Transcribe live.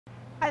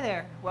Hi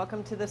there,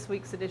 welcome to this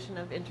week's edition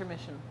of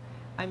Intermission.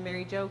 I'm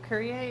Mary Jo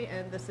Courier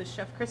and this is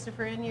Chef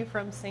Christopher Ennew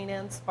from St.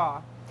 Anne's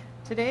Spa.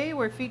 Today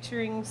we're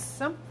featuring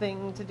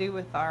something to do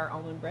with our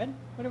almond bread.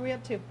 What are we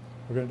up to?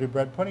 We're going to do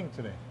bread pudding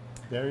today,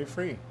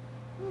 dairy-free.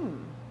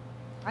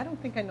 I don't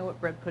think I know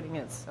what bread pudding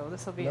is, so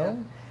this will be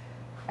an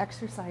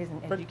exercise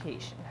in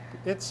education.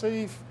 It's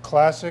a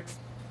classic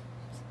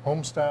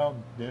home-style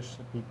dish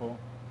that people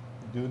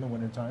do in the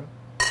wintertime.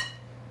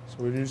 So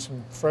we do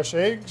some fresh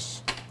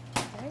eggs.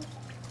 Okay.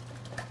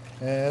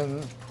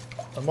 And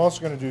I'm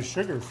also going to do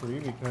sugar-free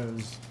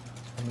because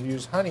I'm going to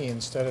use honey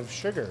instead of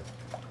sugar.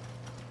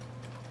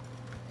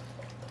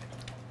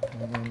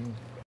 And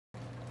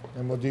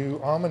then we'll do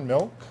almond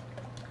milk,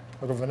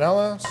 a little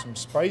vanilla, some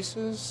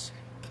spices.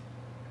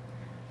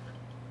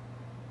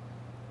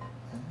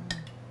 And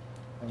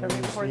Do you want me to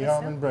use pour the this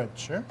almond in? bread,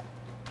 sure.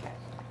 Okay.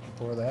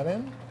 Pour that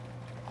in.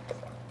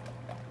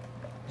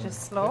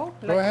 Just slow?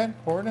 Go ahead,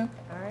 pour it in.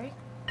 All right.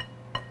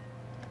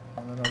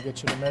 And then I'll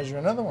get you to measure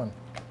another one.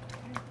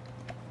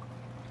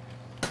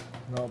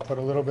 And I'll put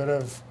a little bit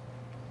of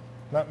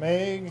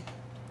nutmeg,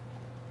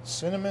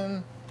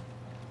 cinnamon.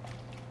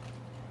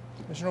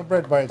 Because, you know,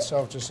 bread by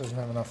itself just doesn't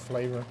have enough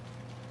flavor.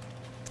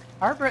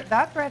 Our bread,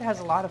 that bread has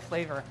a lot of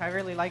flavor. I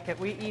really like it.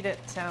 We eat it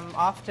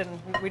often.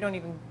 We don't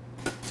even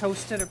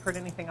toast it or put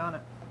anything on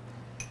it.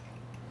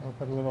 I'll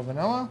put a little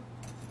vanilla.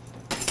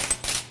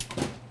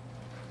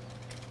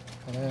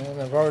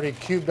 And I've already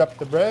cubed up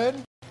the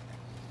bread.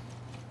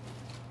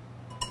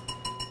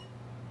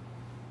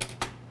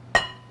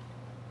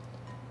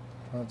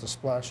 Try not to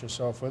splash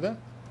yourself with it.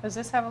 Does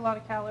this have a lot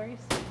of calories?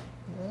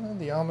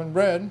 The almond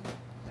bread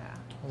Yeah.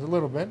 has a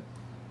little bit.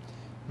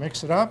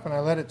 Mix it up and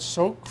I let it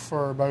soak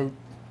for about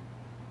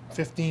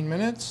 15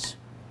 minutes.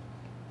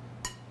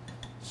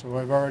 So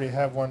I've already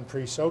have one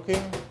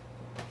pre-soaking.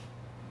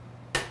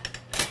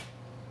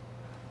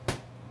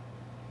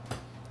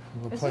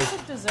 Is this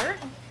a dessert?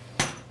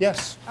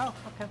 Yes. Oh,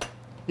 okay.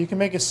 You can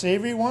make a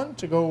savory one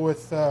to go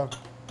with,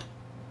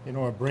 you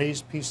know, a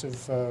braised piece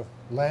of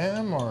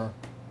lamb or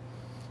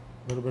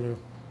a little bit of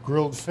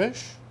grilled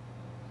fish.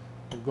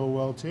 Would go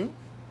well too.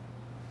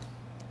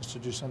 Just to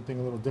do something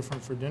a little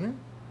different for dinner.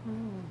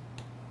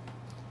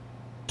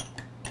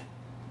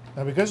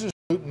 Now, because there's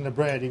gluten in the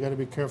bread, you got to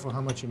be careful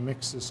how much you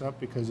mix this up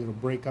because it'll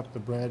break up the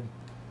bread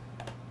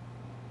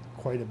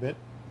quite a bit.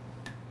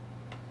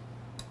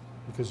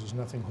 Because there's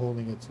nothing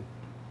holding it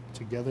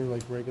together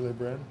like regular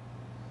bread.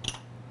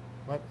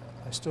 But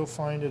I still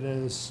find it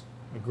as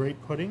a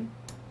great pudding.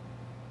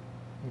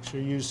 Make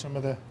sure you use some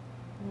of the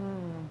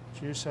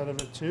juice out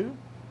of it too.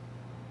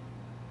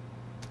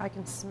 I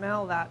can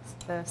smell that,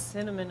 the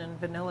cinnamon and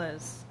vanilla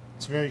is...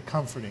 It's very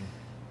comforting.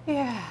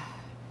 Yeah.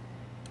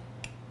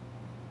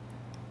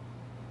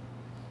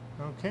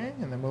 Okay,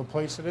 and then we'll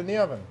place it in the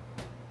oven.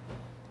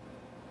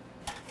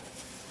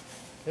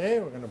 Okay,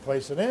 we're going to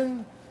place it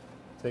in.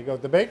 Take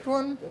out the baked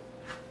one.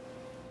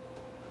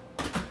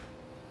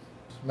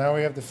 Now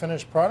we have the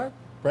finished product,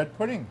 bread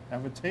pudding.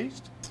 Have a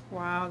taste.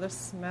 Wow, this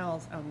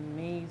smells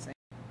amazing.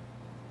 A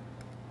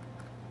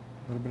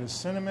little bit of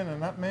cinnamon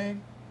and nutmeg.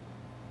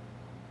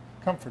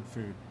 Comfort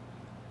food.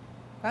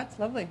 That's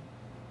lovely.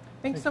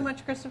 Thanks Thank so you.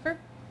 much, Christopher.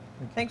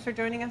 Thank you. Thanks for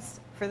joining us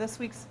for this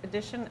week's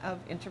edition of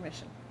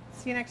Intermission.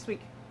 See you next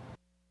week.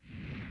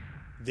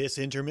 This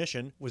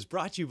intermission was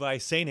brought to you by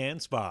St.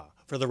 Anne's Spa.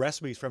 For the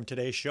recipes from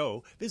today's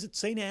show,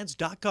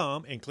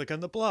 visitstannes.com and click on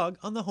the blog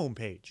on the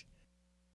homepage.